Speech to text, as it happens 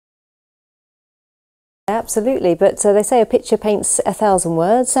absolutely. But they say a picture paints 1,000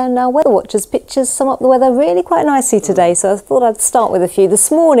 words, and our weather watchers' pictures sum up the weather really quite nicely today. So I thought I'd start with a few. This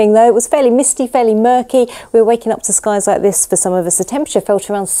morning, though, it was fairly misty, fairly murky. We were waking up to skies like this for some of us. The temperature fell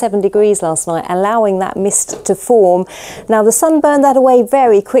to around 7 degrees last night, allowing that mist to form. Now, the sun burned that away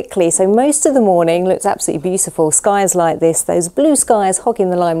very quickly, so most of the morning looked absolutely beautiful. Skies like this, those blue skies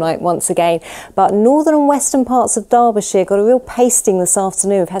hogging the limelight once again. But northern and western parts of Derbyshire got a real pasting this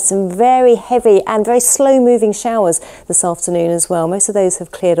afternoon. We've had some very heavy and very slow-moving showers this afternoon as well. Most of those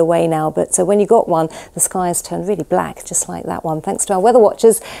have cleared away now, but when you got one, the skies turned really black, just like that one. Thanks to our weather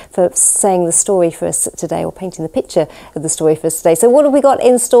watchers for saying the story for us today, or painting the picture of the story for us today. So what have we got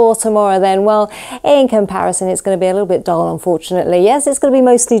in store tomorrow then? Well, in comparison, it's going to be a little bit dull, unfortunately. Yes, it's going to be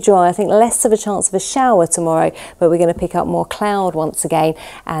mostly dry. I think less of a chance of a shower tomorrow, but we're going to pick up more cloud once again.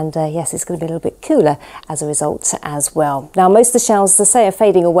 And yes, it's going to be a little bit cooler as a result as well. Now, most of the showers, as I say, are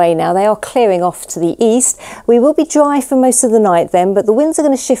fading away now. They are clearing off to the east. We will be dry for most of the night then, but the winds are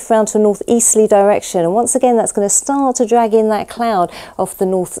going to shift round to a northeasterly direction. And once again, that's going to start to drag in that cloud off the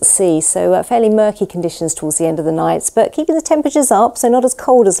North Sea. So fairly murky conditions towards the end of the night, but keeping the temperatures up, so not as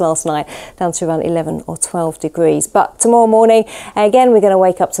cold as last night, down to around 11 or 12 degrees. But tomorrow morning, again, we're going to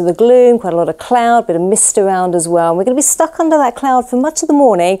wake up to the gloom, quite a lot of cloud, bit of mist around as well. And we're going to be stuck under that cloud for much of the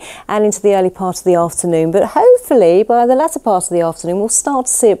morning and into the early part of the afternoon. But hopefully, by the latter part of the afternoon, we'll start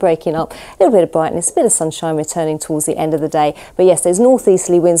to see it breaking up. A little bit of brightness, a bit of sunshine returning towards the end of the day. But yes, those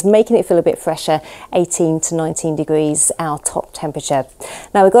northeasterly winds making it feel a bit fresher, 18 to 19 degrees, our top temperature.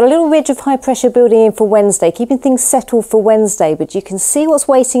 Now, we've got a little ridge of high pressure building in for Wednesday, keeping things settled for Wednesday, but you can see what's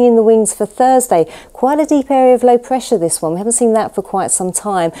waiting in the wings for Thursday. Quite a deep area of low pressure, this one. We haven't seen that for quite some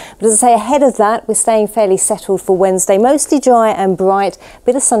time. But as I say, ahead of that, we're staying fairly settled for Wednesday, mostly dry and bright,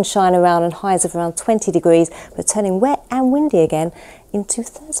 bit of sunshine around and highs of around 20 degrees, but turning wet and windy again into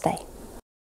Thursday.